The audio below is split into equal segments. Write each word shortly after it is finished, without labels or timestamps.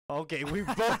Okay, we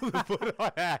both put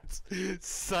our hats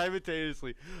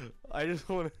simultaneously. I just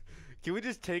want to. Can we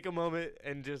just take a moment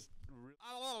and just?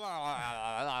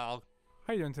 How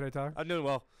you doing today, Tyler? I'm doing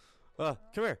well. Come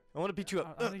here. I want to beat you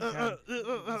up. I think you can.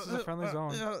 This is a friendly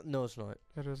zone. No, it's not.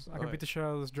 It is. I can beat the shit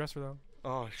out of this dresser though.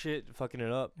 Oh shit, fucking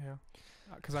it up. Yeah.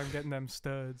 Because I'm getting them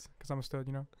studs. Because I'm a stud,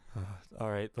 you know. All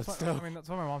right, let's go. I mean, that's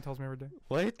what my mom tells me every day.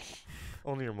 What?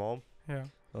 Only your mom? Yeah.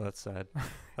 Oh, that's sad.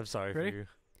 I'm sorry Ready? for you.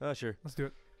 Oh, sure. Let's do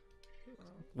it.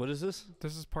 What is this?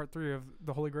 This is part 3 of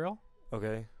the Holy Grail.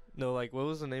 Okay. No, like, what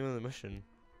was the name of the mission?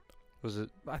 Was it?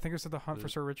 I think it said the hunt for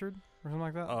Sir Richard or something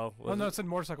like that. Oh. Oh no, it said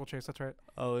motorcycle chase. That's right.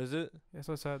 Oh, is it? Yeah,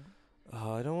 so it said.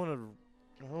 Oh, I don't want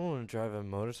to drive a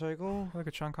motorcycle. Look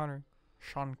at Sean Connery.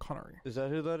 Sean Connery. Is that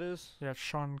who that is? Yeah,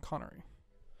 Sean Connery.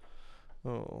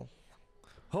 Oh.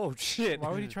 Oh shit.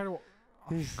 Why would he try to?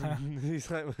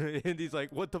 he's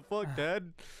like, what the fuck,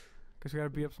 Dad? Because we gotta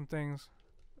beat up some things.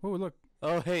 Oh look.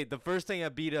 Oh hey, the first thing I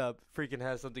beat up freaking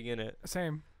has something in it.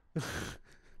 Same. What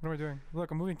am I doing?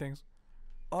 Look, I'm moving things.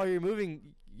 Oh, you're moving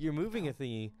a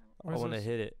thingy. I want to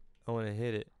hit it. I want to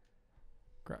hit it.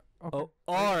 Grab. Okay. Oh,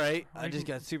 all right. I just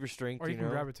got super strength. Or you can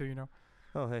grab it too, you know.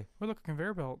 Oh hey. Oh look, a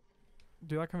conveyor belt.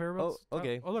 Do you like conveyor belts? Oh,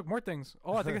 okay. Oh look, more things.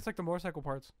 Oh, I think it's like the motorcycle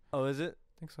parts. Oh, is it?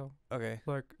 I think so. Okay.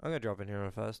 Look. I'm gonna drop in here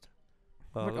real fast.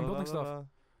 Look, I'm building stuff.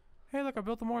 Hey, look, I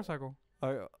built the motorcycle.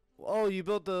 Oh, you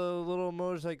built the little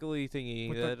motorcycle-y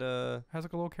thingy that has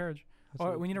like a little carriage.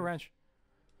 Oh, we need a wrench.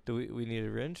 Do we need a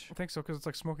wrench? I think so, because it's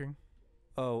like smoking.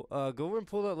 Oh, go over and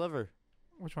pull that lever.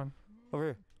 Which one? Over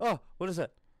here. Oh, what is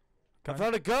that? Gun. I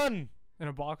found a gun! In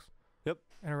a box? Yep.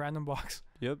 In a random box?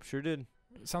 Yep, sure did.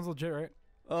 It sounds legit, right?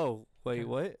 Oh, wait, okay.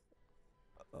 What?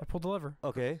 I pulled the lever.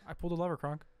 Okay. I pulled the lever,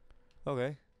 Kronk.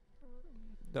 Okay.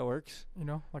 That works. You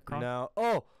know, like Kronk. Now,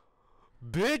 oh!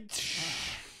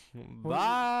 Bitch!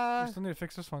 Bye! We still need to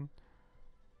fix this one.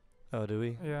 Oh, do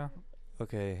we? Yeah.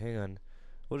 Okay, hang on.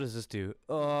 What does this do?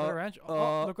 A wrench?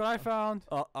 Oh, look what I found.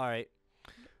 Alright.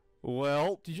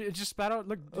 Well. Did you? It just spat out.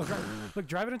 Look, look,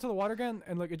 drive it into the water again,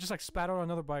 and look, it just like spat out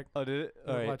another bike. Oh, did it?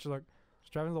 Alright. Watch, look.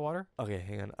 Just drive into the water. Okay,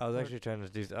 hang on. I was actually trying to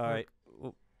do. Alright.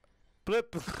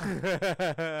 Blip.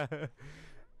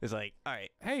 It's like,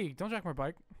 alright. Hey, don't jack my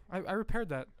bike. I repaired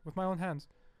that with my own hands.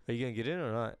 Are you gonna get in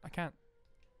or not? I can't.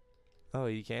 Oh,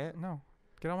 you can't? No.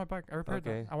 Get on my bike. I repaired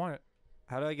that. I want it.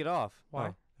 How do I get off? Why?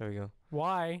 Oh, there we go.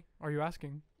 Why are you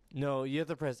asking? No, you have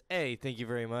to press A. Thank you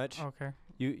very much. Okay.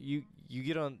 You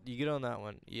get on that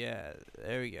one. Yeah,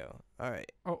 there we go. All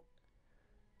right. Oh.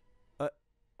 All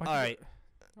right.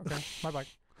 Okay, my bike.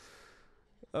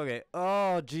 Okay.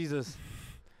 Oh Jesus.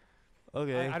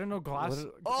 Okay. I didn't know glass.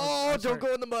 Oh, don't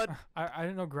go in the mud. I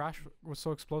didn't know grass was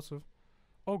so explosive.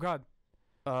 Oh God.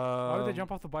 Why would they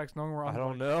jump off the bikes knowing we're on? I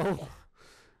don't know.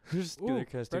 Just ready.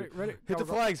 Hit the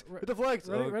flags. Hit the flags.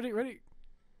 Ready.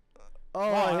 Oh,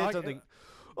 I hit something.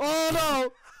 Oh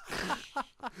no!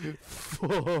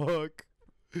 Fuck.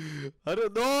 I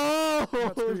don't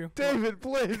know. David,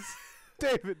 please.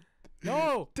 David.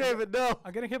 No. David, no.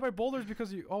 I'm getting hit by boulders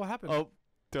because you. Oh, what happened? Oh,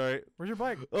 sorry. Where's your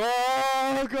bike?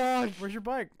 Oh God. Where's your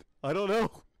bike? I don't know.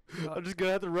 I'm just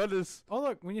gonna have to run this. Oh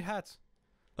look, we need hats.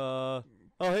 Oh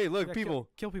hey, look, yeah, people.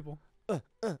 Kill people.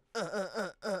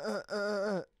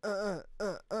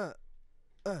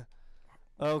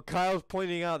 Oh, Kyle's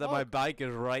pointing out that my bike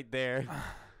is right there.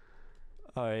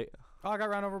 All right. Oh, I got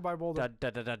ran over by a boulder.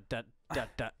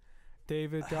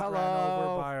 David got ran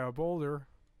over by a boulder.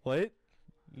 What?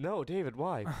 No, David,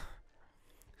 why?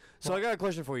 So I got a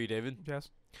question for you, David. Yes.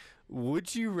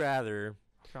 Would you rather?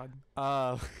 God.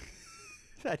 I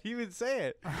didn't even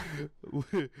say it.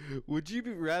 Would you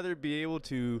rather be able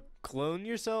to clone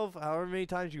yourself however many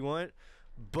times you want,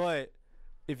 but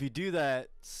if you do that,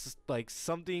 like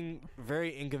something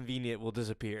very inconvenient will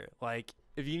disappear. Like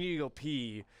if you need to go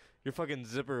pee, your fucking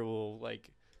zipper will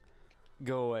like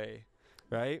go away,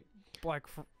 right? Like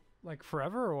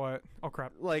forever or what? Oh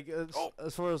crap! Like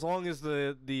as for as long as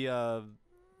the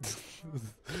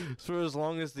for as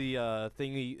long as the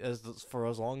thingy for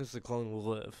as long as the clone will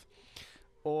live.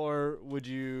 Or would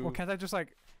you? Well, can't I just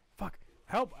like, fuck,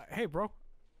 help? Hey, bro,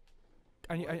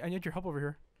 I need your help over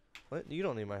here. What? You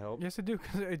don't need my help. Yes, I do,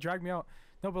 cause it dragged me out.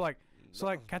 No, but like, so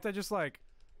like, can't I just like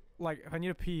if I need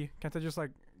to pee, can't I just like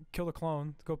kill the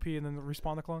clone, go pee, and then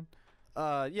respawn the clone?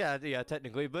 Yeah,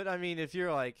 technically, but I mean, if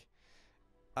you're like,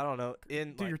 I don't know,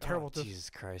 dude, you're terrible. Jesus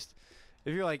Christ.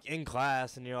 If you're like in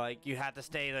class and you're like you have to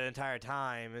stay the entire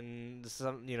time and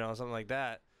something like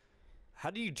that. How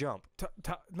do you jump?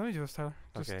 Let me do this, Tyler.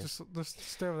 Just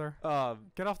stay over there.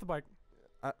 Get off the bike.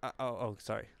 Oh,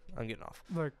 sorry. I'm getting off.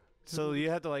 Look. So you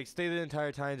have to like stay the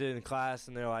entire time in class,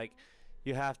 and they're like,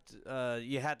 you have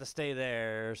to stay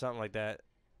there or something like that.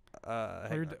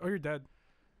 hang on. Or you're dead.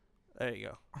 There you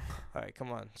go. All right,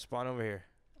 come on. Spawn over here.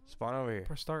 Spawn over here.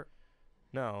 Press start.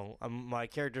 No, my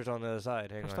character's on the other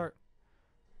side. Hang Press on. start.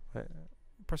 What?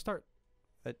 Press start.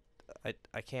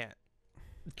 I can't.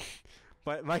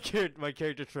 my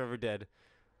character's forever dead.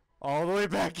 All the way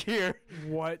back here.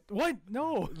 What? What?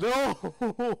 No.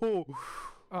 No.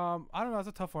 I don't know. That's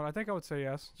a tough one. I think I would say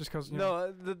yes, just because.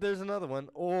 know. No, there's another one.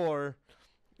 Or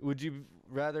would you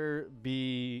rather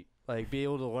be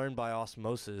able to learn by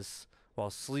osmosis while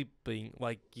sleeping?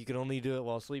 Like you can only do it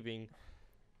while sleeping,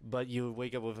 but you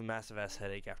wake up with a massive ass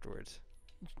headache afterwards.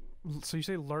 So you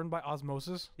say learn by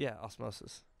osmosis? Yeah,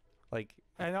 osmosis. Like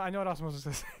I know what osmosis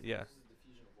is. yeah. This is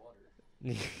diffusion of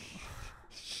water.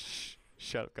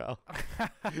 Shut up, Kyle.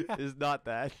 It's not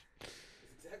that.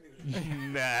 It's exactly what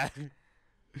it is. Nah.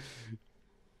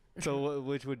 So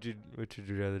which would you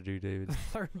rather do, David?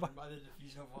 Learn by. By the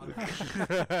diffusion of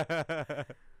water.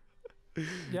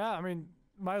 Yeah, I mean,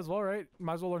 might as well, right?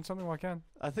 Might as well learn something while I can.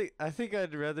 I think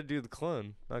I'd rather do the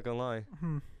clone. Not gonna lie.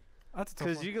 That's a tough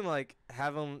Because one. you can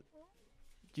have them.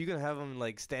 You can have them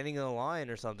standing in a line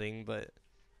or something, but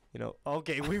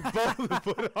okay, we both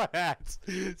put our hats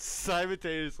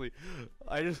simultaneously.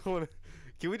 I just want to.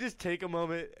 Can we just take a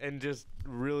moment and just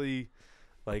really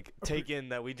take in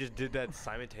that we just did that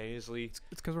simultaneously? It's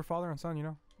because we're father and son,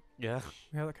 Yeah.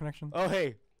 We have that connection. Oh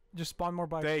hey, Just spawn more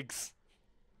bikes. thanks.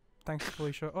 Thanks,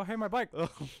 Felicia. Oh, hey, my bike. Oh,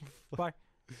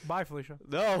 Bye, Felicia.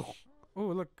 no. Oh,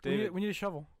 look, David. we need a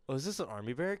shovel. Oh, is this an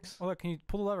army barracks? Oh, look, can you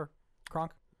pull the lever?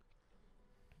 Kronk.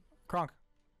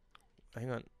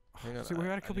 Hang on. See, we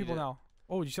gotta kill people now.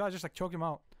 Oh, you see, I just choked him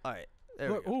out. All right. There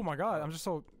we Look, go. oh my God, I'm just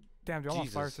so damn. Dude, I'm on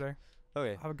fire Jesus. today.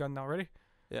 Okay. I have a gun now. Ready?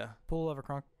 Yeah. Pull the lever,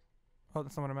 Kronk. Oh,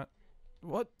 that's not what I meant.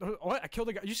 What? What? I killed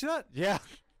a guy. You see that? Yeah.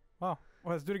 Wow.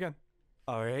 Well, let's do it again.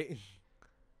 All right.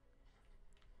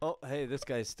 Oh, hey, this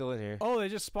guy's still in here. Oh, they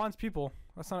just spawns people.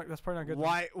 That's probably not good.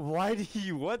 Why do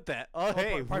you want that? Oh,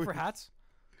 hey. Probably for hats.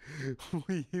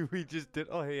 we just did.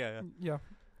 Oh, hey, yeah. Yeah,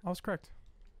 I was correct.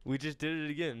 We just did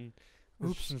it again.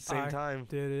 Oops, At the same time.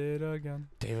 Did it again.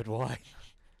 David, why?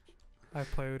 I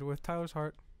played with Tyler's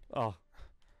heart. Oh.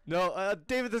 No,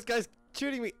 David, this guy's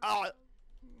shooting me. Oh,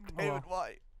 David, Oh,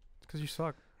 why? because you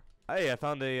suck. Hey, I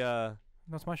found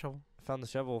That's my shovel. the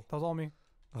shovel. That was all me.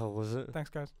 Oh, was it? Thanks,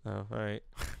 guys. Oh, all right.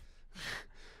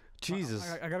 Jesus.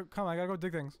 I gotta come. I gotta go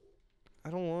dig things. I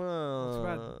don't That's want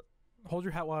bad. Hold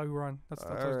your hat while you run. That's All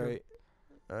always good. right.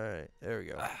 All right. There we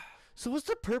go. So what's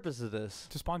the purpose of this?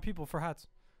 To spawn people for hats.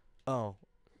 Oh.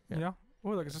 Yeah. You know? Oh,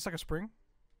 look, is this like a spring?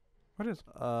 What is?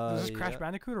 Is this Crash yeah.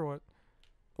 Bandicoot or what?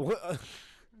 What?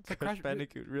 It's like Crash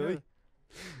Bandicoot, really?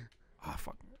 Ah,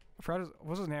 fuck. I forgot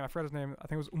what's his name? I forgot his name. I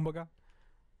think it was Umbaga.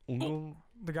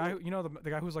 The guy, the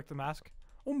guy who's like the mask.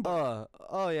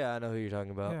 Oh yeah, I know who you're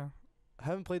talking about. Yeah. I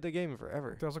haven't played that game in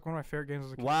forever. That was like one of my favorite games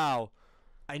as a kid. Wow.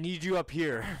 I need you up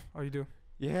here. Oh, you do?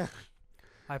 Yeah.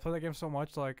 I played that game so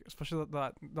much, especially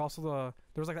there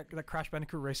was like that Crash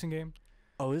Bandicoot racing game.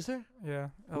 Oh, is there? Yeah,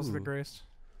 that was the Ooh. greatest.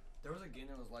 There was a game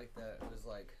that was like that. It was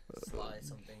like Sly.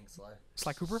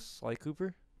 Sly Cooper? Sly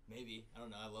Cooper? Maybe. I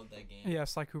don't know. I love that game. Yeah,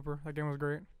 Sly Cooper. That game was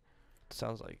great.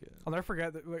 Sounds like it. I'll never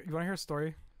forget. You want to hear a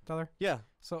story, Tyler? Yeah.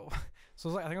 So it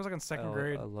was I think it was in second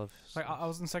grade. I love. I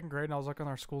was in second grade and I was on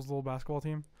our school's little basketball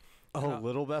team.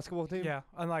 Little basketball team. Yeah,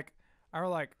 and I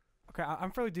was okay,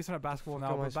 I'm fairly decent at basketball What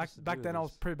now, am I but back supposed to do with then I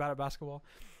was this? pretty bad at basketball.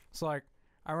 So I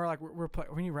remember we're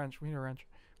playing. We need a wrench.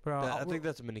 But I think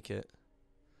that's a mini kit.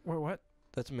 What?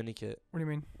 That's a mini kit. What do you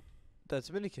mean? That's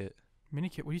a mini kit. Mini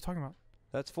kit? What are you talking about?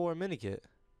 That's for a mini kit.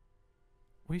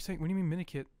 What are you saying? What do you mean mini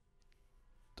kit?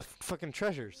 The fucking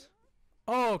treasures.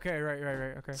 Oh, okay,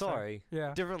 right. Okay. Sorry.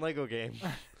 Yeah. Different Lego game.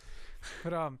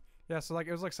 But yeah, so it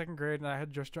was second grade, and I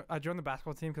had I joined the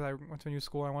basketball team because I went to a new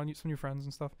school. And I wanted some new friends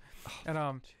and stuff.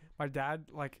 And my dad,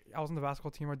 I was on the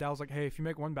basketball team. My dad was like, "Hey, if you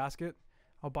make one basket,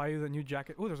 I'll buy you the new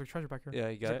jacket." Oh, there's a treasure back here. Yeah,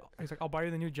 you got it. He's like, "I'll buy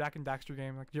you the new Jack and Daxter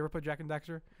game." Like, did you ever play Jack and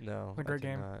Daxter? No. A great I did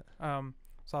game. not.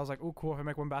 So I was like, "Oh, cool! If I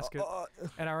make one basket,"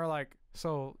 and I were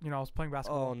so I was playing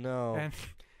basketball. Oh no. And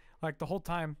the whole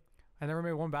time, I never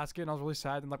made one basket, and I was really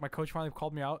sad. And my coach finally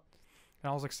called me out, and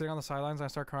I was sitting on the sidelines, and I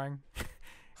started crying.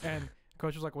 And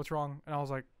coach was like, "What's wrong?" And I was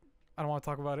like, "I don't want to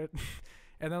talk about it."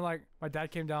 And then my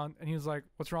dad came down, and he was like,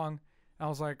 "What's wrong?" And I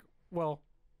was like, "Well,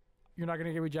 you're not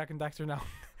gonna give me Jack and Daxter now."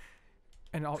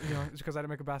 And it's because I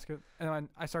didn't make a basket. And then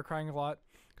I started crying a lot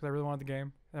because I really wanted the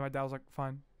game. And my dad was like,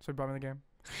 "Fine," so he brought me the game.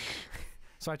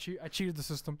 So I cheated the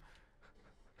system.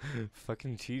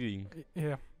 Fucking cheating.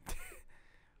 Yeah.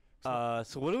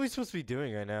 So what are we supposed to be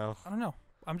doing right now? I don't know.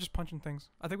 I'm just punching things.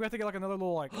 I think we have to get another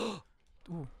little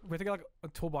ooh, we have to get a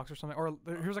toolbox or something. Or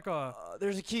here's a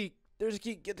There's a key. There's a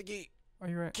key. Get the key. Oh,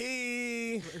 you're right.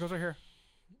 Key. It goes right here.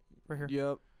 Right here.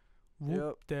 Yep. Whoop,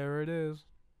 Yep. there it is.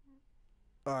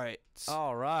 All right.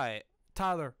 All right.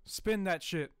 Tyler, spin that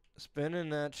shit. Spinning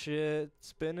that shit.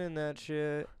 Spinning that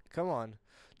shit. Come on.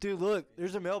 Dude, look.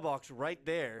 There's a mailbox right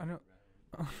there. I know.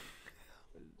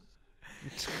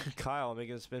 Kyle,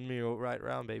 making it spin me right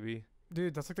around, baby.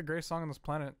 Dude, that's like the greatest song on this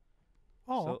planet.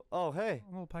 Oh. So, oh, hey.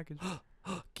 A little package.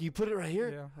 Can you put it right here?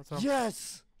 Yeah, that's all.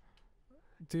 Yes.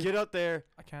 Dude, Get up there.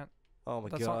 I can't. Oh my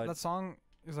That god. song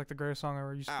is like the greatest song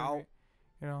ever. You spin Ow. me,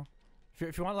 you know.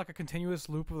 If you want like a continuous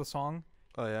loop of the song,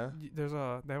 Oh yeah. they have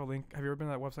a link. Have you ever been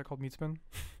to that website called Meatspin?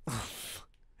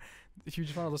 If you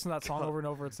just want to listen to that song God. over and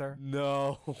over, it's there.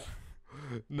 No.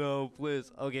 No,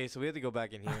 please. Okay, so we have to go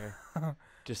back in here.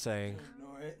 Just saying.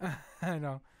 I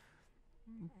know.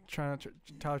 Tyler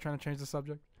trying to change the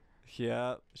subject.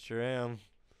 Yeah, sure am.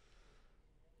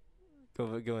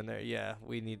 Go in there. Yeah,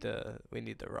 we need the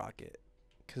rocket,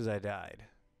 'cause I died.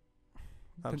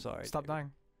 I'm Then sorry. Stop dude.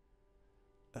 dying.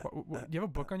 Do you have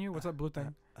a book on you? What's that blue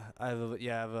thing? I have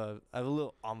a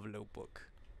little envelope book.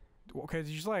 Okay, did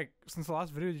you just like since the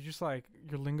last video? Did you just like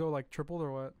your lingo like tripled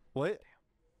or what? What?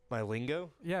 My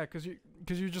lingo? Yeah, cause you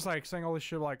just like saying all this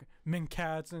shit like min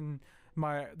cats and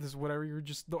this whatever you were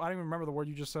just. I don't even remember the word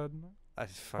you just said. I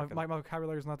fucking My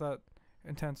vocabulary is not that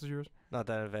intense as yours. not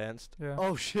that advanced. Yeah.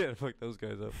 Oh shit! Fuck those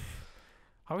guys up.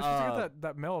 How was you supposed to get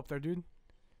that mail up there, dude?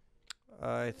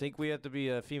 I think we have to be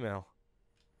a female.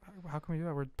 How can we do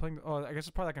that? We're playing. Oh, I guess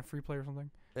it's probably like in free play or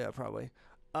something. Yeah, probably.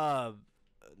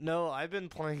 No, I've been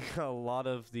playing a lot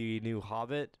of the new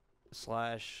Hobbit /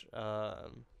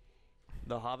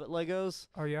 the Hobbit Legos.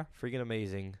 Oh yeah. Freaking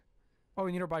amazing. Oh,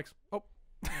 we need our bikes. Oh.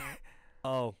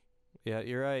 Oh, yeah,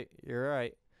 you're right. You're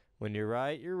right. When you're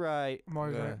right, you're right. I'm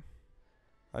always right.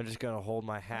 I'm just gonna hold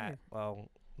my hat. Hey. Well,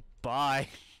 bye.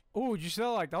 Oh, did you see that?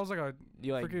 Like that was like a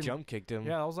You like freaking- jump kicked him.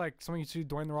 yeah, that was like something you see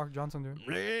Dwayne the Rock Johnson do.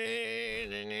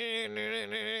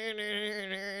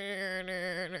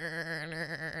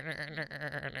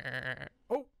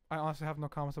 Oh, I honestly have no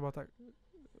comments about that.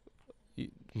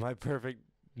 My perfect.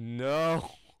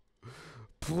 No.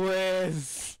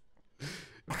 Please.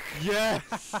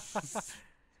 Yes.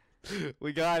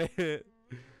 We got it.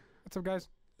 What's up, guys?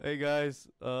 Hey guys.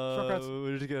 Shortcuts.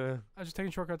 We're just gonna. I'm just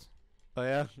taking shortcuts. Oh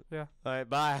yeah. Yeah. All right.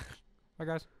 Bye. Bye,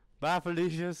 guys. Bye,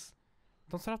 Felicia's.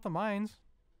 Don't set off the mines.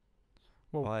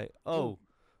 Whoa. Why? Oh.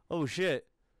 Oh shit.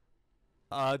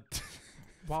 Wow.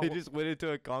 They just went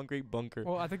into a concrete bunker.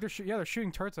 Well, I think they're they're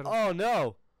shooting turrets at us. Oh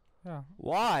no. Yeah.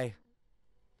 Why?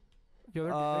 Yeah, they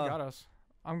got us.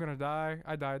 I'm gonna die.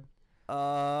 I died.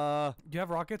 Uh. Do you have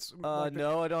rockets? Like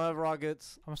No, I don't have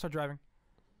rockets. I'm gonna start driving.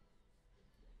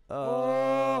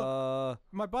 Uh.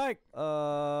 My bike.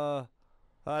 How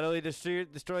do we destroy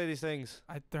these things?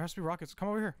 There has to be rockets. Come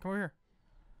over here. Come over here.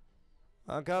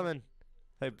 I'm coming.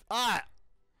 Hey. Ah.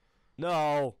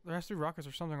 No. There has to be rockets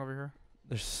or something over here.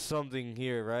 There's something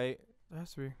here, right? There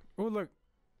has to be. Oh, look.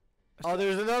 Oh,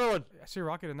 there's another one. I see a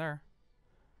rocket in there.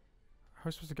 How are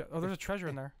we supposed to get? Oh, there's a treasure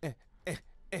in there.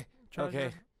 Treasure.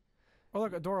 Okay. Oh,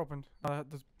 look, a door opened.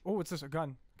 Oh, it's this, a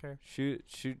gun. Okay.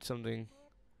 Shoot something.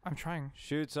 I'm trying.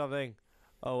 Shoot something.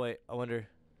 Oh wait, I wonder.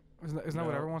 Isn't that what No.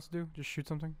 everyone wants to do? Just shoot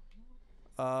something?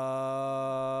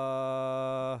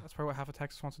 That's probably what half of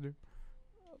Texas wants to do.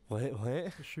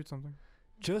 What? Just shoot something.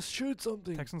 Just shoot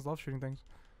something. Texans love shooting things.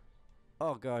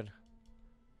 Oh god.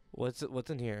 What's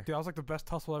in here? Dude, that was like the best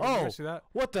tussle ever. Oh. Did you see that?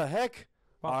 What the heck?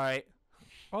 Wow. All right.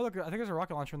 Oh, look, I think there's a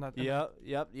rocket launcher in that thing. Yep.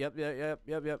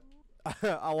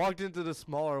 I walked into the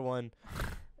smaller one,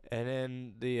 and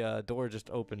then the door just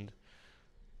opened.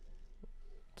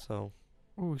 So.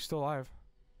 Ooh, he's still alive.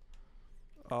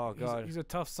 Oh god. He's a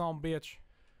tough son of a bitch.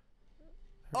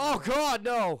 Oh god,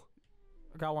 no!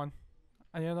 I got one.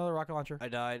 I need another rocket launcher. I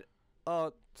died.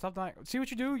 Oh, Stop dying. See what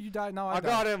you do? You died. Now I I died.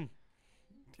 got him.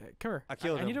 Okay, come here. I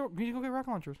killed I him. need to go get rocket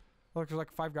launchers. Look, there's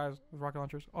like 5 guys with rocket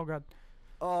launchers. Oh god.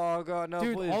 Oh god, no,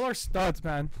 Dude, please. all our studs,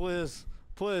 man. Please,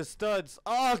 studs.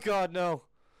 Oh god, no.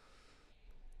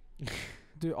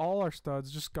 Dude, all our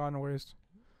studs just gone to waste.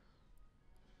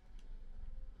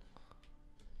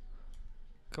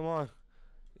 Come on.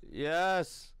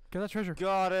 Yes. Get that treasure.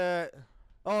 Got it.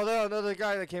 Oh, no, another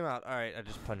guy that came out. All right, I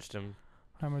just punched him.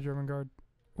 I'm a German guard.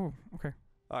 Ooh, okay.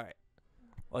 All right.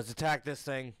 Let's attack this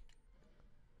thing.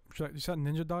 You said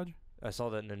ninja dodge? I saw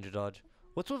that ninja dodge.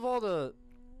 What's with all the...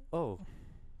 Oh.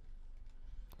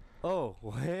 Oh,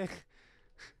 what?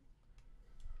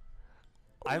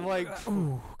 I'm like...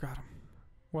 Ooh, got him.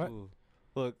 What? Ooh.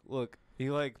 Look.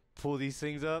 You like pull these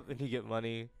things up and you get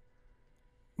money.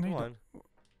 No, Come you on.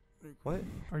 What?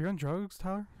 Are you on drugs,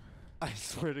 Tyler? I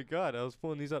swear to God, I was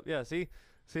pulling these up. Yeah, see?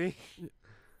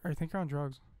 Or you think you're on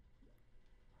drugs?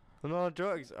 I'm not on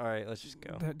drugs. All right, let's just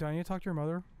go. Do I need to talk to your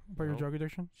mother about your No. drug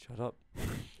addiction? Shut up.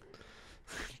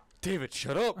 David,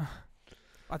 shut up.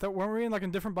 I thought weren't we in like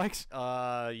in different bikes?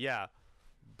 Yeah.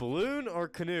 Balloon or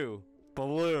canoe?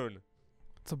 Balloon.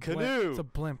 It's a Canoe. Blimp. It's a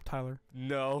blimp, Tyler.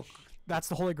 No. That's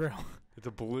the holy grail. It's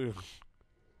a balloon.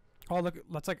 Oh look,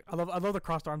 that's like I love the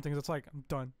crossed arm things. It's like I'm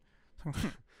done.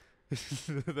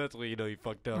 That's when you know you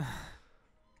fucked up.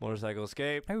 Motorcycle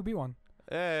escape. I would be one.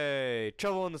 Hey,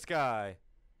 trouble in the sky.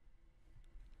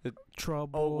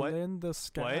 Trouble what? in the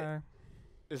sky.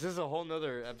 Is this a whole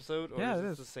nother episode? Or Yeah, is it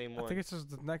this is. the same I one? think it's just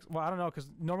the next. Well, I don't know, because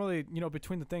normally,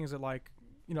 between the things, it like,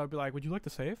 it'd be like, would you like to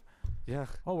save? Yeah.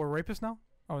 Oh, we're rapists now?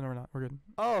 Oh, no, we're not. We're good.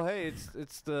 Oh, hey,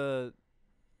 it's the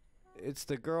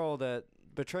girl that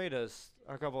betrayed us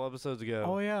a couple episodes ago.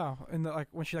 Oh, yeah. And like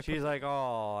when she like, She's like,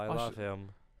 oh, I Oh, love him.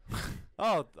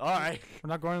 Oh, all right. we're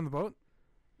not going on the boat?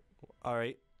 All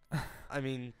right. I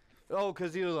mean, oh,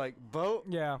 because he was like, boat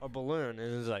Yeah. or balloon?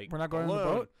 And it was like, We're not going on the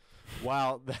balloon. boat?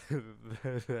 Wow,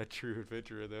 that true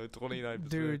adventure, though. 29%.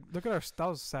 Dude, look at our. That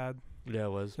was sad. Yeah,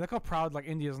 it was. Look how proud like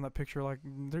India is in that picture. Like,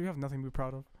 there you have nothing to be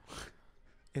proud of.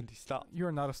 Indy, stop. You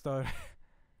are not a stud.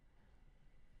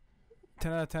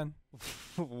 10 out of 10.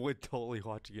 Would totally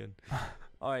watch again.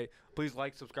 All right. Please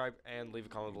like, subscribe, and leave a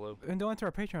comment below. And don't enter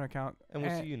our Patreon account. And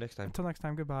we'll see you next time. Until next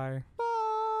time, goodbye.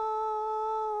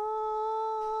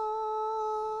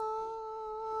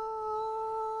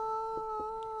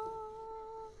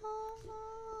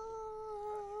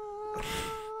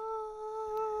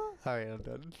 All right, I'm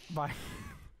done. Bye.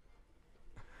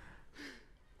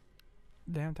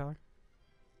 Damn, Tyler.